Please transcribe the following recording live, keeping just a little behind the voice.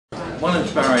My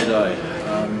name's Barrie.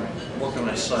 What can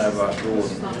I say about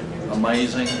Gordon?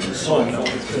 Amazing, insightful,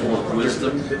 full of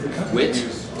wisdom, wit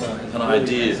and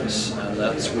ideas, and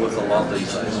that's worth a lot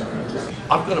these days.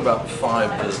 I've got about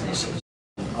 5 businesses.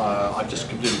 I've just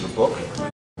completed a book,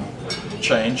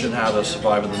 Change and How to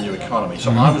Survive in the New Economy.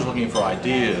 So I was looking for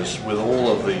ideas with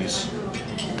all of these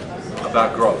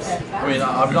about growth. I mean,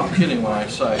 I'm not kidding when I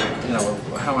say, you know,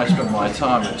 how I spend my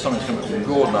time. If something's coming from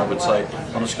Gordon, I would say,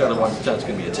 on a scale of 1 to 10, it's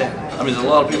going to be a 10. I mean, there's a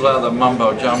lot of people out there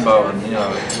mumbo jumbo and, you know,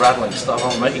 rattling stuff.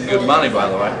 I'm making good money, by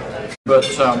the way. But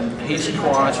he's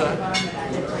quieter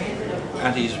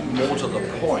and he's more to the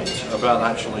point about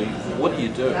actually what do you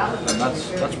do, and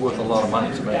that's worth a lot of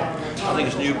money to me. I think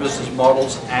it's new business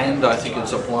models, and I think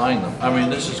it's applying them. I mean,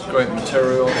 this is great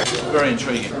material. It's very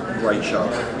intriguing. Great show.